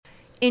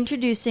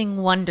Introducing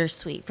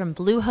Wondersuite from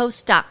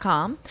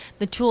Bluehost.com,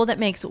 the tool that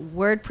makes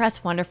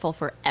WordPress wonderful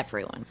for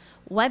everyone.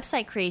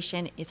 Website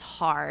creation is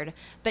hard,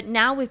 but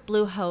now with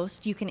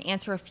Bluehost, you can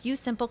answer a few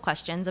simple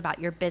questions about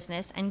your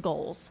business and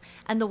goals,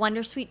 and the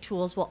Wondersuite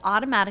tools will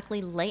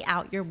automatically lay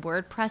out your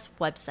WordPress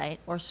website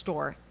or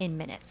store in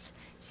minutes.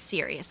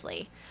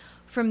 Seriously.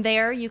 From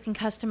there, you can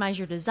customize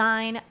your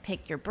design,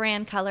 pick your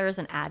brand colors,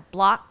 and add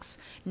blocks.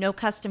 No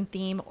custom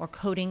theme or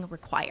coding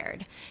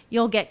required.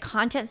 You'll get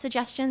content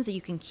suggestions that you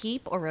can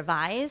keep or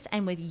revise,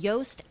 and with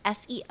Yoast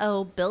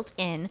SEO built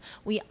in,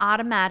 we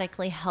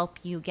automatically help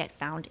you get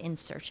found in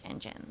search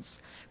engines.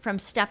 From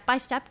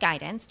step-by-step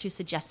guidance to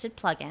suggested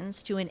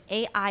plugins to an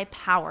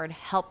AI-powered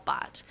help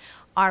bot,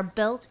 our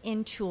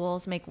built-in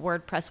tools make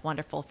WordPress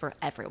wonderful for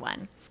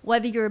everyone.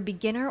 Whether you're a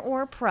beginner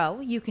or a pro,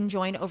 you can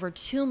join over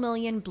 2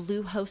 million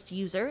Bluehost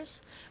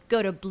users.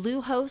 Go to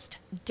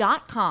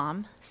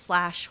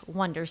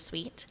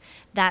bluehost.com/wondersuite.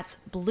 That's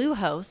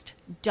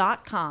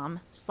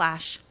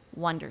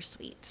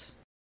bluehost.com/wondersuite.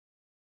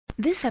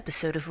 This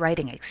episode of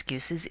Writing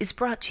Excuses is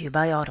brought to you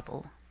by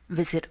Audible.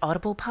 Visit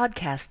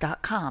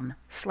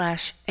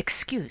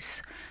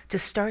audiblepodcast.com/excuse to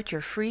start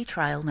your free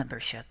trial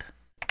membership.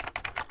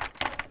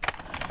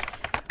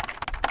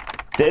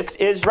 This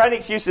is Writing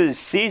Excuses,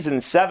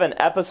 Season 7,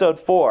 Episode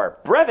 4,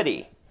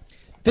 Brevity.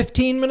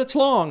 15 minutes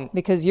long.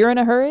 Because you're in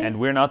a hurry? And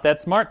we're not that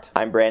smart.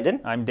 I'm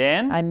Brandon. I'm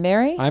Dan. I'm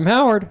Mary. I'm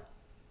Howard.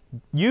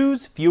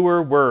 Use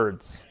fewer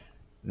words.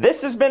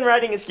 This has been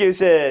Writing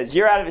Excuses.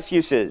 You're out of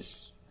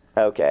excuses.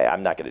 Okay,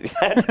 I'm not going to do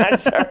that. I'm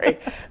sorry.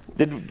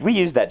 We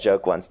used that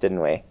joke once,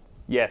 didn't we?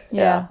 Yes.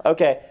 Yeah.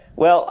 Okay.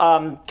 Well,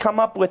 come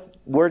up with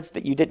words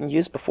that you didn't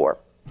use before,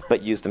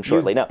 but use them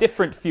shortly. Use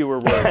different fewer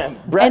words.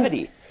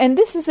 Brevity. And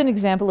this is an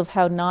example of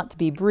how not to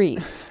be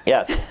brief.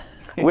 Yes.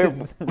 We're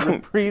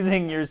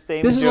reprising your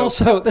same This jokes.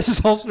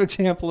 is also an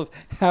example of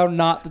how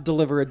not to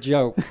deliver a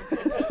joke.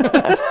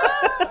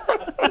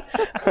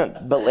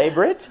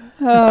 belabor it.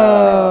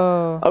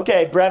 Oh.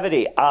 Okay,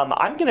 Brevity.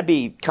 I'm going to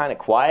be kind of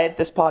quiet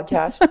this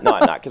podcast. No,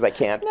 I'm not, because I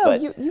can't. No,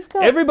 but you've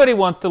got... Everybody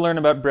wants to learn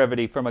about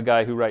brevity from a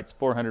guy who writes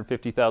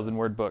 450,000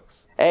 word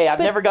books. Hey, I've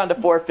never gone to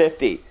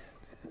 450.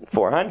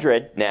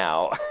 400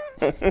 now.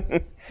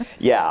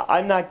 Yeah,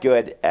 I'm not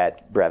good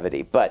at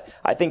brevity, but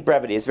I think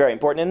brevity is very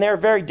important, and there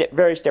are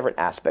various different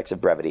aspects of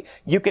brevity.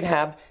 You can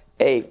have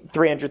a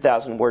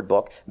 300,000 word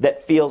book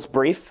that feels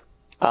brief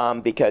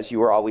because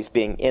you are always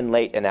being in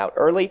late and out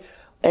early,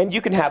 and you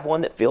can have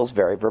one that feels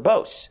very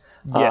verbose.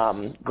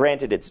 Yes.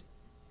 Granted, it's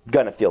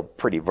going to feel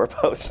pretty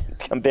verbose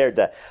compared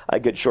to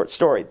a good short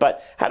story,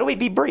 but how do we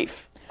be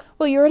brief?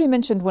 Well, you already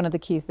mentioned one of the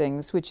key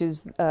things, which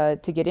is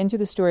to get into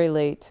the story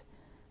late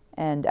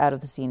and out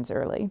of the scenes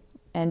early.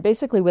 And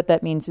basically what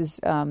that means is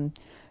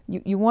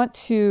you want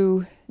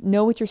to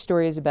know what your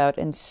story is about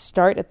and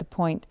start at the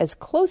point as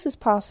close as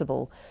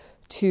possible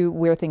to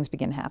where things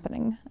begin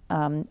happening.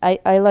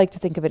 I like to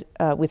think of it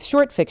with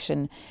short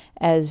fiction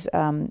as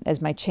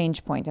my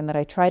change point, and that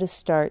I try to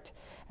start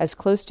as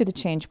close to the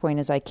change point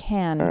as I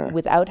can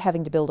without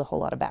having to build a whole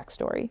lot of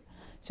backstory.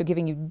 So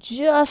giving you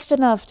just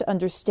enough to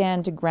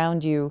understand, to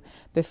ground you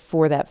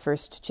before that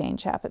first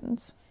change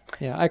happens.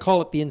 Yeah, I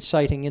call it the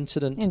inciting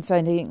incident.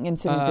 Inciting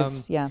incident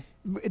is, yeah.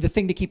 The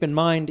thing to keep in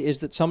mind is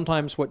that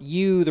sometimes what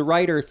you, the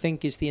writer,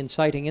 think is the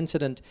inciting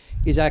incident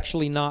is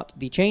actually not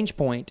the change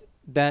point.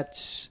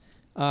 That's,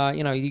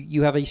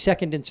 you have a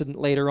second incident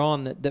later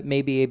on that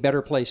may be a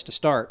better place to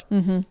start.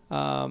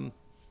 Mm-hmm.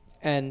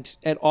 And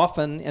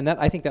often, and that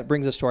I think that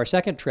brings us to our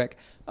second trick,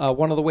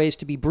 one of the ways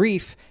to be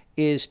brief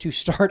is to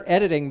start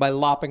editing by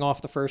lopping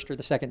off the first or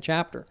the second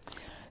chapter.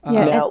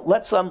 Now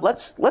let's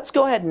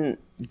go ahead and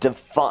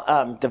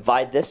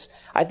divide this.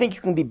 I think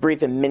you can be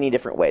brief in many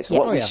different ways. Yes.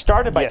 What we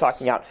started by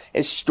talking about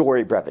is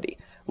story brevity.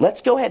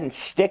 Let's go ahead and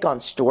stick on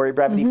story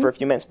brevity for a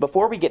few minutes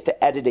before we get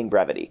to editing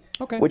brevity,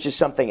 which is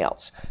something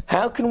else.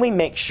 How can we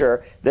make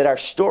sure that our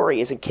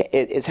story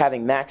is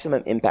having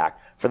maximum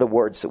impact for the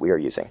words that we are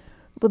using?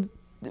 Well,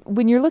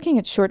 when you're looking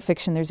at short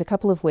fiction, there's a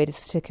couple of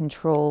ways to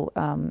control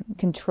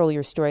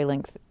your story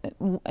length,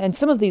 and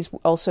some of these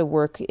also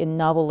work in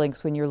novel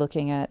length when you're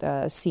looking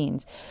at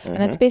scenes. And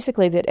that's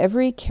basically that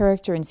every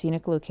character and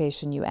scenic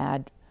location you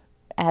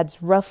adds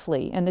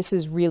roughly, and this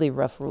is really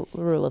rough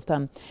rule of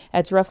thumb,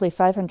 adds roughly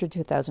 500 to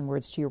 1,000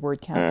 words to your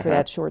word count for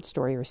that short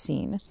story or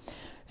scene.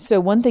 So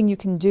one thing you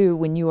can do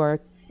when you are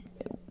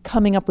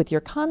coming up with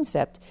your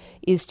concept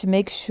is to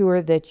make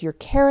sure that your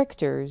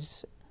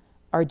characters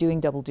are doing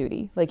double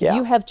duty. Like if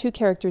you have two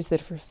characters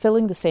that are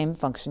fulfilling the same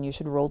function, you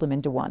should roll them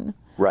into one.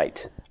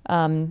 Right.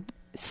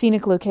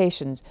 Scenic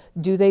locations,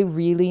 do they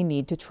really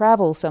need to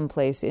travel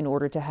someplace in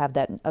order to have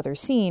that other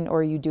scene,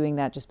 or are you doing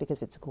that just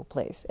because it's a cool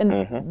place?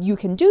 And you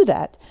can do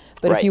that,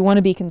 but if you want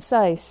to be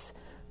concise,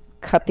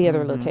 cut the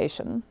other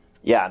location.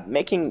 Yeah,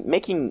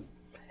 making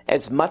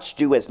as much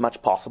do as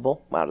much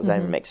possible. Wow, does that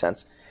even make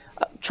sense?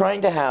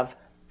 Trying to have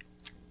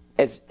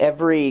as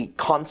every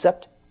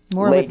concept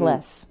more with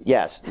less.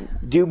 Yes.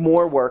 Do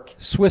more work.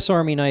 Swiss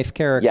Army knife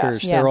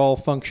characters. Yes. They're all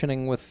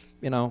functioning with,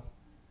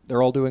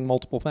 they're all doing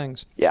multiple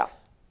things. Yeah.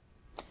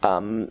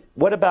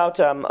 What about,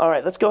 all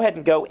right, let's go ahead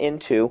and go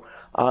into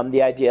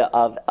the idea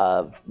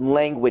of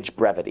language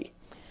brevity.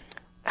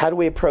 How do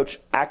we approach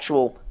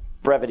actual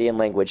brevity in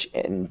language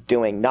and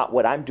doing not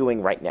what I'm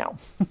doing right now?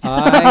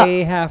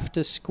 I have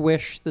to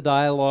squish the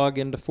dialogue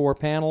into 4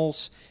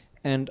 panels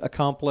and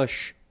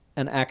accomplish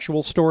an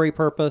actual story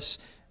purpose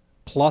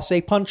plus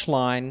a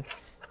punchline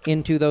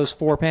into those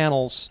 4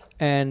 panels,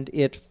 and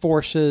it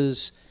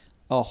forces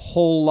a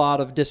whole lot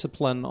of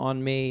discipline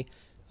on me.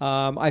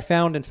 I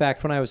found, in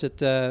fact, when I was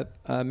at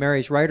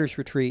Mary's Writers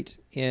Retreat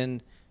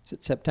in, is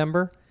it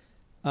September?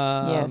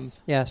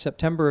 Yes. Yeah,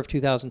 September of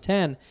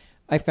 2010,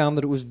 I found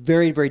that it was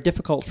very, very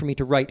difficult for me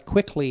to write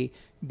quickly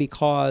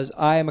because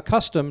I am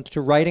accustomed to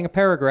writing a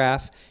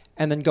paragraph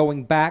and then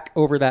going back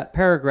over that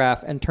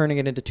paragraph and turning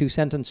it into 2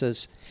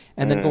 sentences,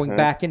 and then going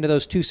back into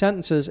those 2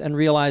 sentences and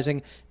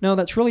realizing, no,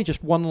 that's really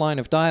just 1 line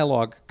of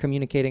dialogue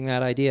communicating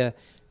that idea.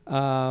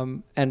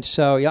 And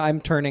so, yeah,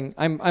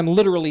 I'm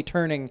literally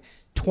turning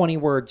 20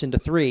 words into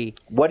 3.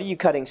 What are you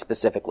cutting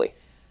specifically,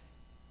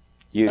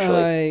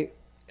 usually?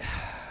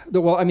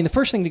 The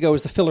first thing to go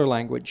is the filler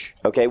language.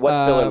 Okay, what's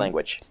filler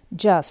language?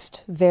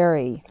 Just,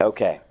 very.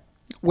 Okay.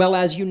 Well,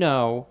 as you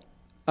know,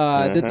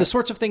 the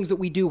sorts of things that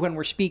we do when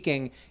we're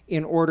speaking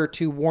in order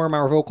to warm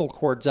our vocal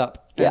cords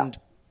up and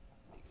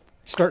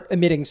start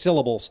emitting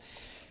syllables.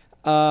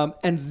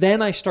 And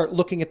then I start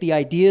looking at the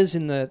ideas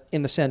in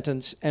the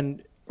sentence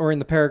or in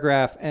the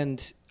paragraph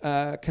and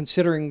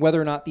considering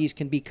whether or not these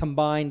can be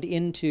combined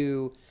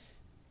into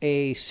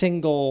a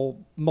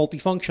single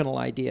multifunctional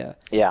idea.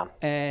 Yeah.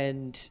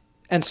 And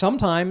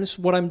sometimes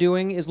what I'm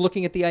doing is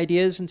looking at the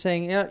ideas and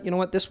saying, yeah, you know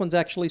what, this one's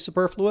actually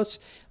superfluous.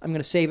 I'm going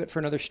to save it for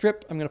another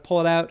strip. I'm going to pull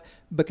it out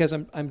because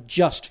I'm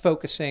just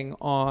focusing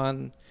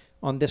on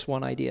this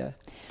one idea.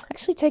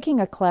 Actually, taking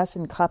a class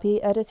in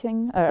copy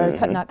editing,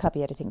 not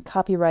copy editing,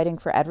 copywriting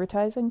for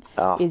advertising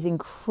is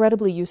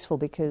incredibly useful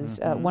because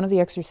one of the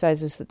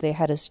exercises that they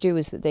had us do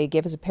is that they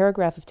gave us a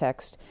paragraph of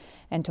text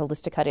and told us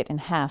to cut it in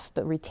half,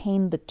 but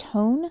retain the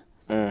tone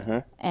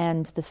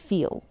and the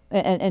feel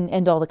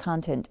and all the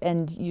content.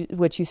 And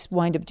what you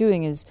wind up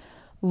doing is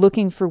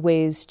looking for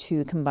ways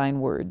to combine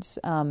words.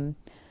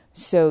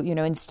 So,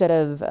 instead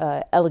of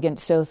elegant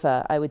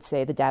sofa, I would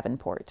say the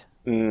Davenport.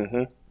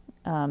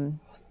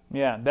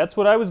 Yeah, that's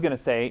what I was going to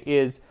say,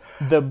 is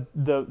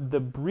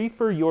the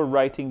briefer your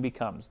writing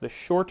becomes, the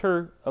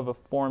shorter of a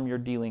form you're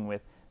dealing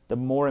with, the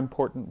more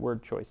important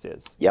word choice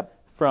is. Yep.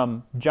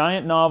 From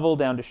giant novel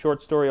down to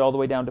short story all the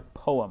way down to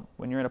poem.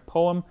 When you're in a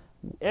poem,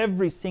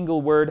 every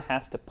single word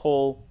has to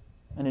pull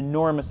an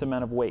enormous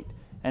amount of weight.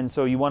 And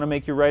so you want to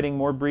make your writing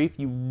more brief,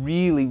 you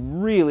really,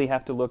 really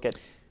have to look at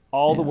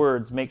all the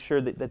words, make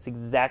sure that that's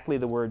exactly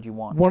the word you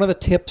want. One of the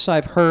tips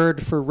I've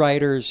heard for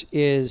writers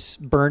is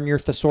burn your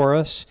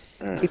thesaurus.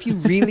 If you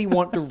really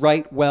want to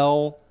write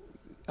well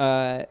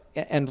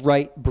and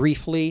write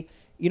briefly,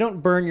 you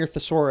don't burn your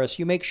thesaurus.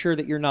 You make sure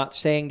that you're not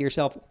saying to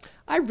yourself,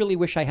 I really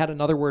wish I had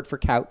another word for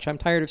couch. I'm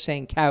tired of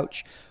saying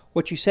couch.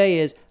 What you say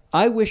is,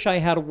 I wish I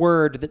had a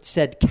word that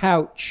said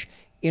couch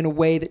in a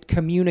way that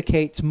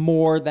communicates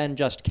more than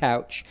just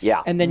couch.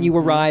 Yeah. And then you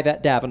arrive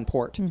at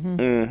Davenport.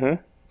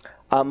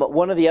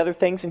 One of the other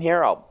things in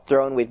here I'll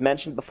throw in, we've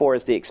mentioned before,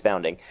 is the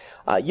expounding.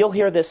 You'll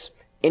hear this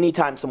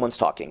anytime someone's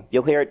talking.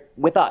 You'll hear it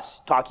with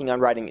us talking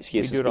on writing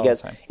excuses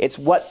because it's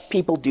what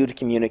people do to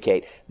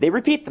communicate. They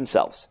repeat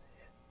themselves,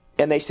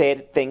 and they say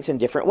things in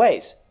different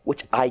ways,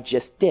 which I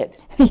just did.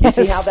 You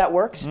see how that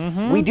works?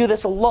 We do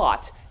this a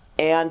lot,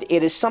 and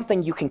it is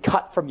something you can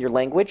cut from your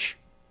language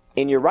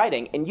in your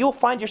writing, and you'll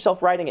find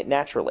yourself writing it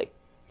naturally.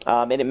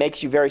 And it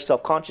makes you very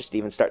self-conscious to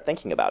even start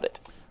thinking about it.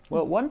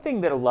 Well, one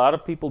thing that a lot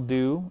of people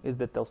do is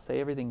that they'll say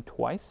everything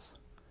twice.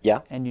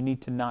 Yeah. And you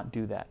need to not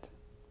do that.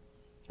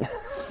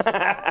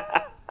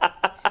 At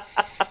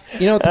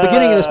the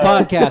beginning of this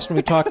podcast, when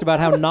we talked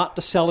about how not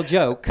to sell a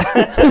joke.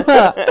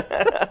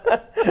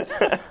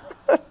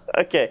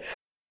 Okay.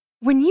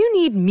 When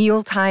you need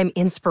mealtime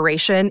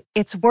inspiration,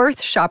 it's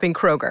worth shopping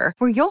Kroger,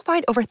 where you'll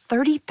find over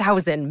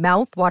 30,000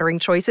 mouth-watering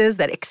choices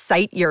that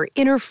excite your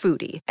inner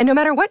foodie. And no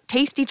matter what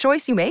tasty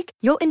choice you make,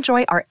 you'll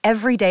enjoy our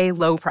everyday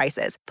low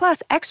prices,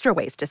 plus extra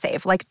ways to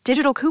save, like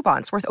digital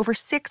coupons worth over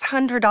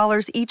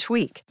 $600 each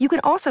week. You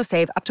can also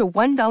save up to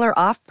 $1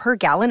 off per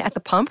gallon at the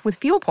pump with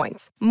fuel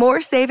points.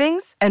 More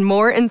savings and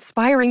more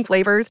inspiring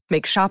flavors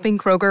make shopping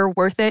Kroger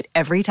worth it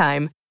every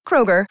time.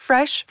 Kroger,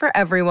 fresh for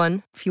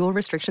everyone. Fuel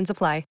restrictions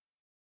apply.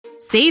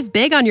 Save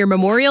big on your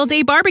Memorial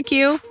Day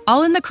barbecue,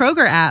 all in the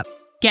Kroger app.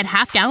 Get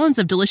half gallons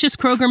of delicious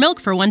Kroger milk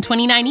for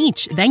 $1.29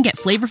 each. Then get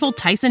flavorful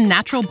Tyson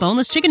natural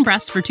boneless chicken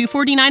breasts for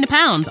 $2.49 a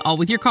pound, all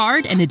with your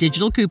card and a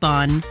digital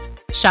coupon.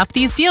 Shop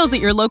these deals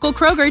at your local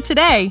Kroger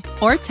today,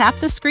 or tap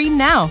the screen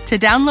now to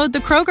download the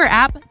Kroger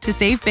app to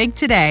save big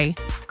today.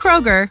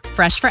 Kroger,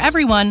 fresh for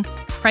everyone.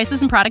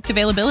 Prices and product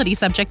availability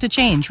subject to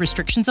change.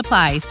 Restrictions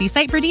apply. See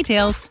site for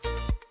details.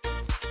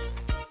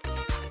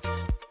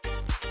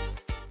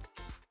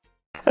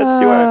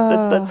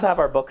 Let's have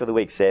our book of the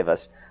week save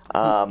us.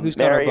 Who's got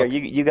Mary, our book?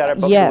 you got our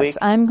book of the week? Yes,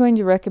 I'm going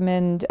to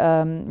recommend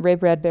Ray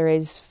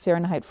Bradbury's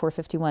Fahrenheit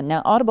 451.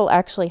 Now, Audible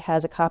actually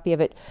has a copy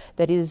of it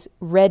that is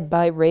read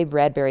by Ray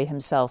Bradbury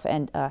himself,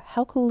 and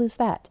how cool is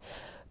that?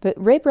 But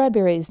Ray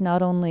Bradbury is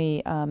not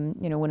only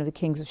one of the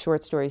kings of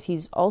short stories,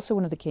 he's also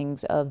one of the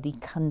kings of the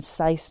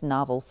concise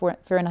novel.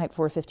 Fahrenheit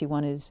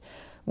 451 is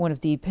one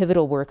of the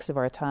pivotal works of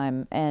our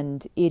time,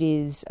 and it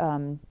is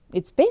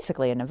it's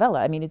basically a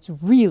novella. I mean, it's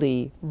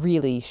really,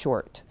 really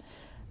short.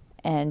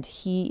 And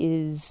he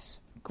is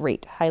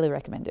great. Highly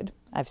recommended.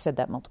 I've said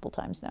that multiple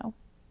times now.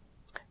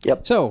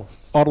 Yep. So,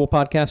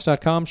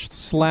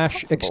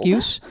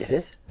 audiblepodcast.com/excuse. It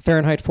is.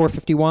 Fahrenheit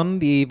 451,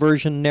 the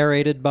version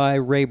narrated by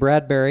Ray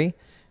Bradbury.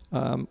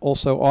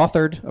 Also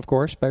authored, of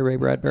course, by Ray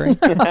Bradbury.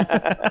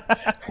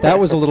 That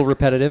was a little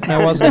repetitive,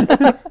 now wasn't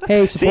it?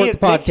 Hey, support the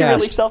podcast. Makes you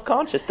really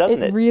self-conscious,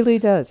 doesn't it? It really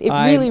does. It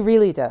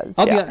really does.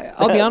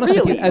 I'll be honest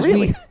with you.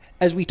 Really.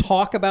 As we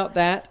talk about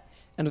that,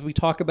 and as we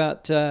talk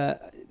about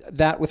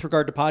that with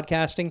regard to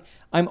podcasting,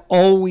 I'm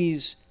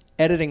always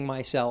editing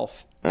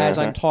myself as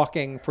I'm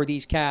talking for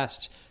these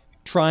casts,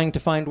 trying to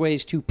find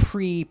ways to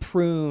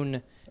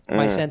pre-prune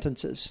my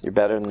sentences. You're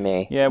better than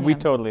me. Yeah, we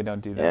totally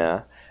don't do that.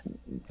 Yeah.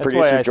 That's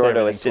why I Producer say Jordo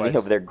everything is sitting twice.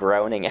 over there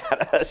groaning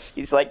at us.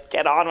 He's like,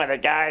 get on with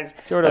it, guys.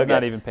 Jordo's Okay.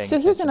 not even paying So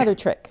here's attention. another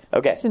trick.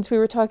 Okay. Since we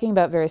were talking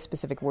about very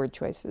specific word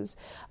choices,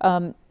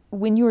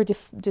 when you were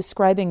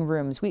describing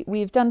rooms,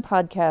 we've done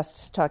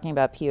podcasts talking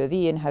about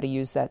POV and how to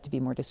use that to be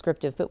more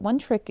descriptive. But one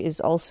trick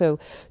is also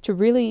to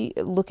really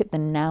look at the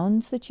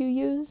nouns that you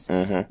use,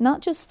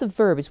 not just the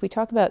verbs.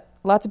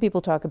 Lots of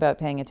people talk about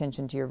paying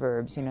attention to your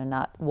verbs,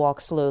 not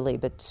walk slowly,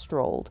 but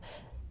strolled.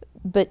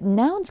 But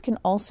nouns can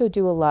also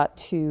do a lot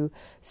to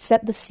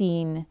set the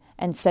scene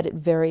and set it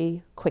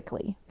very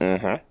quickly.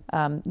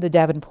 The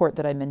Davenport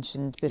that I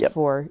mentioned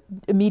before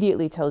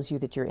immediately tells you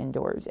that you're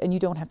indoors, and you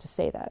don't have to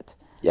say that.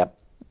 Yep.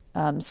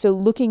 So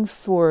looking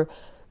for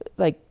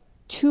like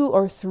 2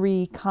 or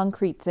 3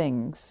 concrete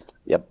things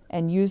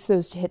and use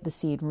those to hit the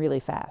scene really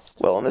fast.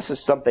 Well, and this is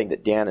something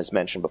that Dan has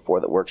mentioned before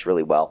that works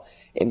really well.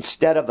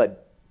 Instead of a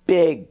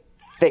big,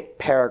 thick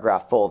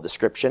paragraph full of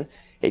description,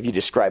 if you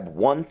describe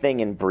one thing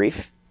in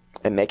brief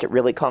and make it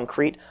really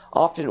concrete,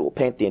 often it will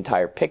paint the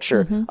entire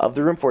picture of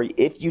the room for you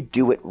if you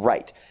do it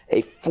right.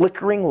 A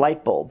flickering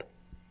light bulb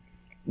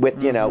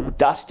with,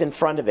 dust in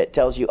front of it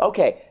tells you,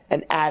 okay,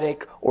 an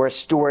attic or a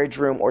storage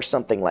room or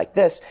something like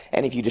this.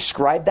 And if you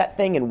describe that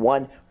thing in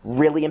one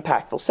really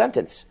impactful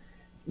sentence,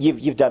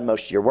 you've done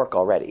most of your work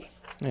already.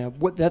 Yeah,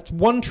 that's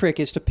one trick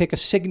is to pick a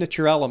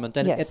signature element,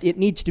 and Yes. it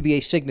needs to be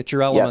a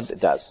signature element. Yes, it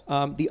does.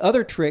 The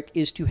other trick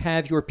is to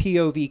have your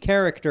POV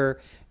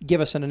character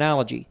give us an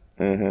analogy.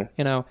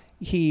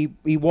 He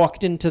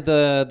walked into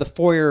the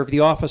foyer of the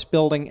office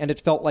building, and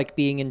it felt like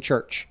being in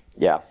church.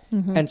 Yeah.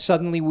 And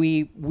suddenly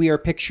we are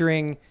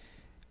picturing,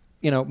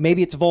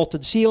 maybe it's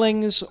vaulted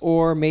ceilings,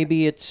 or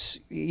maybe it's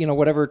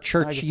whatever I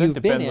church guess you've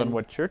it been depends in. on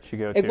what church you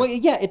go to. Well,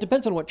 yeah, it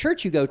depends on what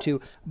church you go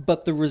to,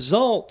 but the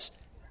result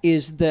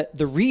is that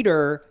the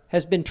reader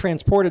has been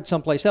transported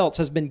someplace else,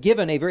 has been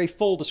given a very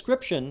full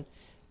description.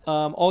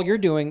 All you're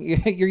doing,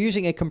 you're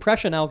using a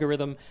compression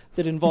algorithm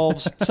that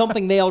involves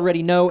something they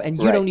already know,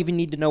 and you don't even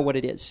need to know what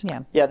it is.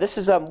 Yeah. Yeah, this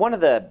is one of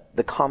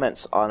the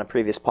comments on a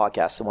previous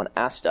podcast. Someone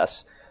asked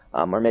us,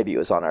 or maybe it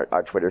was on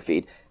our Twitter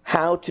feed,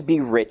 how to be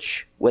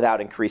rich without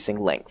increasing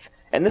length.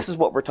 And this is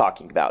what we're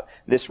talking about,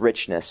 this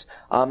richness.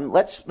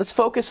 Let's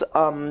focus,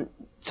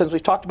 since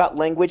we've talked about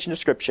language and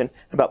description,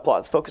 about plot,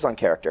 let's focus on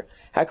character.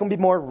 How can we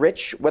be more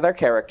rich with our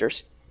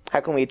characters? How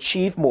can we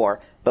achieve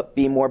more, but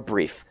be more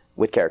brief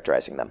with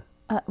characterizing them?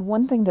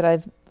 One thing that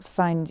I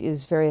find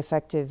is very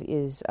effective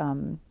is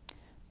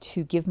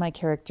to give my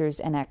characters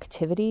an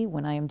activity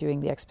when I am doing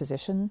the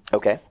exposition.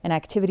 Okay. An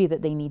activity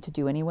that they need to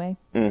do anyway.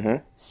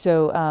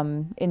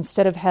 So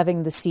instead of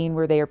having the scene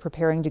where they are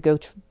preparing to go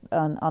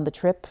on the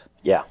trip,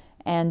 Yeah.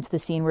 and the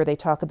scene where they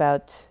talk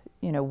about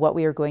what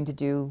we are going to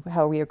do,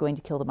 how we are going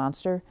to kill the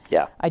monster.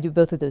 Yeah. I do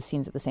both of those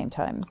scenes at the same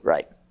time.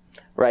 Right.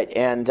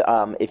 And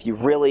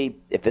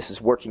if this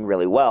is working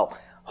really well,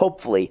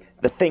 hopefully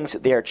the things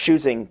that they are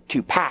choosing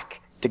to pack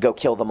to go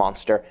kill the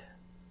monster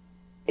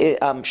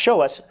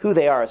show us who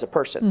they are as a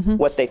person,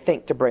 what they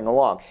think to bring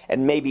along.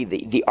 And maybe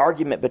the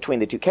argument between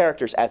the two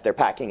characters as they're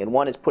packing, and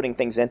one is putting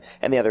things in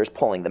and the other is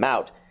pulling them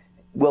out,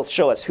 will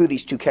show us who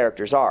these two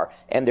characters are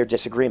and their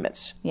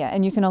disagreements. Yeah,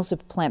 and you can also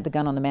plant the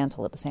gun on the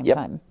mantle at the same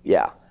time.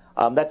 Yeah.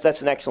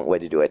 That's an excellent way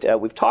to do it.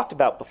 We've talked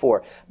about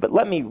before, but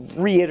let me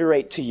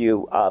reiterate to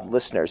you,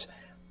 listeners,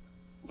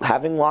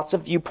 having lots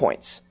of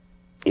viewpoints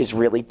is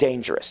really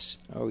dangerous.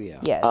 Oh, yeah.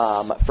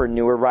 Yes. For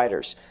newer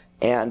writers.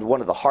 And one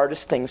of the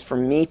hardest things for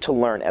me to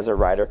learn as a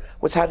writer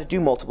was how to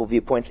do multiple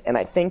viewpoints, and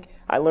I think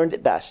I learned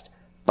it best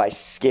by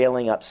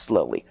scaling up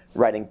slowly,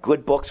 writing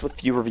good books with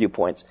fewer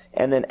viewpoints,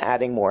 and then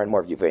adding more and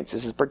more viewpoints.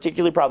 This is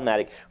particularly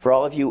problematic for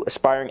all of you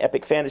aspiring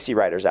epic fantasy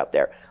writers out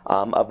there,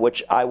 of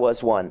which I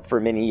was one for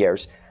many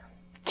years.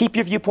 Keep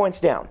your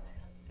viewpoints down.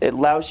 It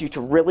allows you to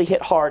really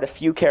hit hard a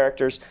few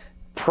characters,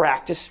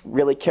 practice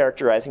really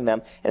characterizing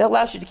them, and it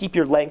allows you to keep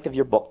your length of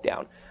your book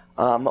down.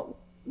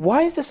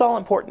 Why is this all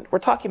important? We're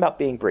talking about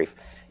being brief.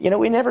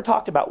 We never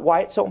talked about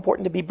why it's so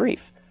important to be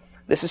brief.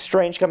 This is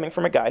strange coming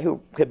from a guy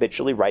who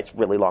habitually writes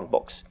really long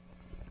books.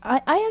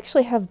 I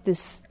actually have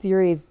this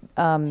theory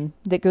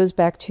that goes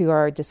back to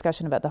our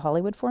discussion about the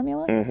Hollywood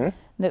formula,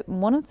 that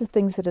one of the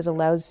things that it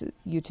allows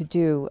you to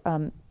do,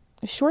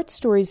 short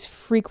stories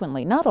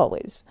frequently, not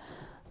always,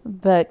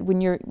 but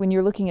when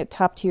you're looking at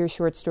top-tier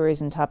short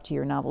stories and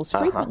top-tier novels,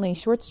 frequently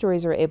short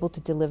stories are able to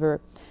deliver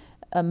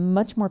a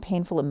much more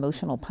painful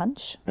emotional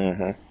punch.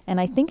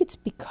 And I think it's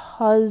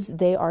because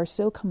they are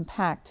so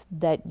compact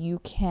that you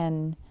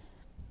can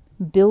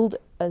build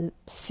a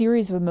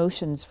series of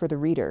emotions for the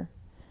reader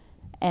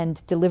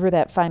and deliver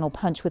that final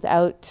punch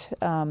without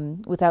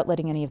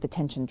letting any of the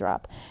tension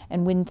drop.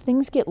 And when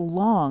things get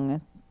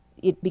long,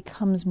 it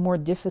becomes more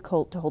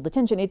difficult to hold the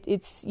tension.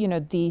 It's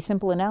the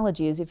simple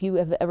analogy is if you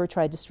have ever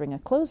tried to string a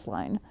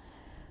clothesline,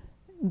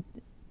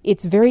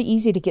 it's very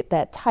easy to get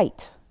that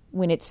tight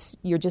when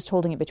you're just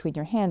holding it between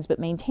your hands, but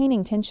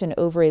maintaining tension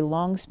over a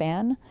long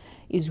span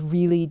is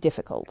really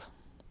difficult.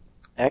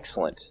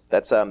 Excellent.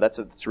 That's a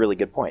really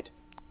good point.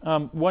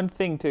 One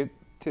thing to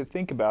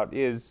think about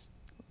is,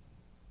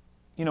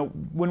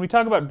 when we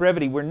talk about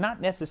brevity, we're not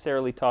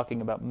necessarily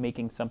talking about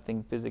making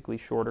something physically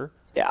shorter,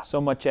 so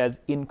much as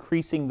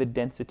increasing the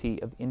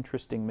density of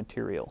interesting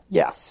material.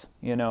 Yes.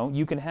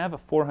 You can have a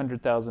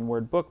 400,000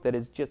 word book that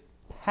is just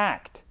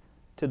packed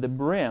to the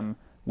brim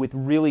with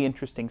really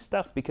interesting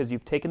stuff because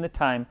you've taken the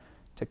time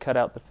to cut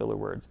out the filler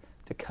words,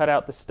 to cut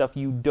out the stuff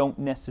you don't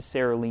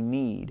necessarily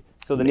need,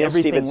 so that Neil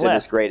everything Stephenson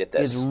left is great at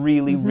this. is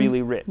really,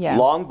 really rich. Yeah.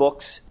 Long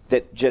books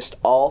that just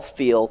all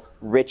feel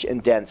rich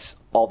and dense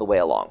all the way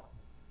along.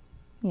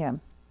 Yeah.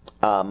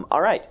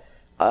 All right.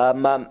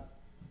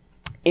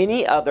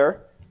 Any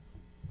other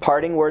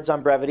parting words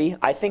on brevity?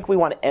 I think we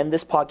want to end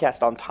this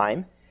podcast on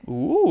time.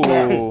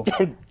 Ooh.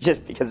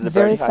 Just because it's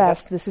Very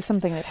fast. This is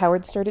something that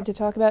Howard started to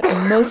talk about.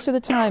 And most of the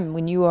time,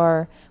 when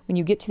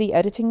you get to the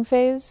editing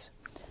phase,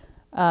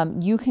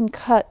 you can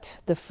cut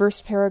the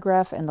first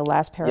paragraph and the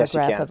last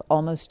paragraph of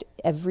almost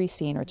every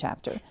scene or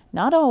chapter.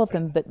 Not all of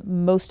them, but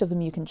most of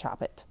them you can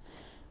chop it.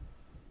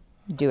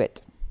 Do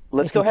it.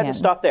 Let's go ahead and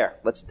stop there.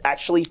 Let's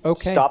actually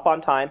stop on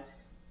time.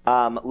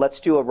 Let's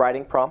do a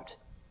writing prompt.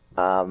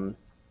 Howard.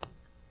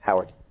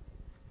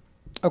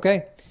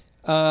 Okay.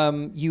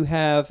 You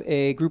have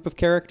a group of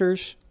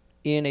characters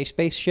in a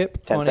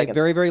spaceship 10 on seconds. a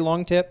very, very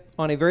long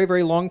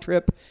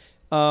trip.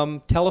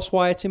 Tell us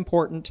why it's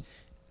important,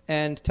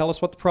 and tell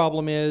us what the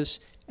problem is,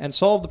 and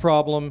solve the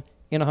problem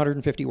in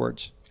 150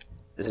 words.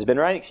 This has been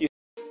Writing Excuses.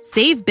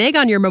 Save big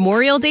on your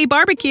Memorial Day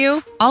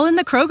barbecue, all in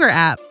the Kroger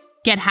app.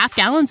 Get half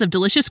gallons of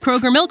delicious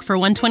Kroger milk for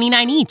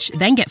 $1.29 each.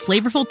 Then get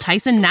flavorful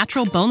Tyson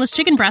natural boneless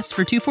chicken breasts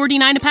for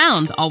 $2.49 a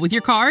pound, all with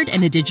your card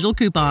and a digital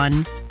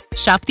coupon.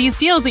 Shop these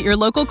deals at your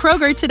local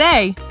Kroger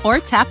today, or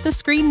tap the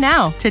screen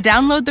now to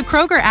download the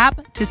Kroger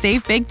app to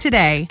save big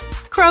today.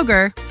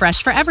 Kroger,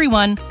 fresh for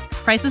everyone.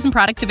 Prices and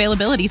product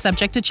availability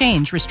subject to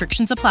change.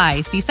 Restrictions apply.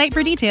 See site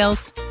for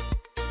details.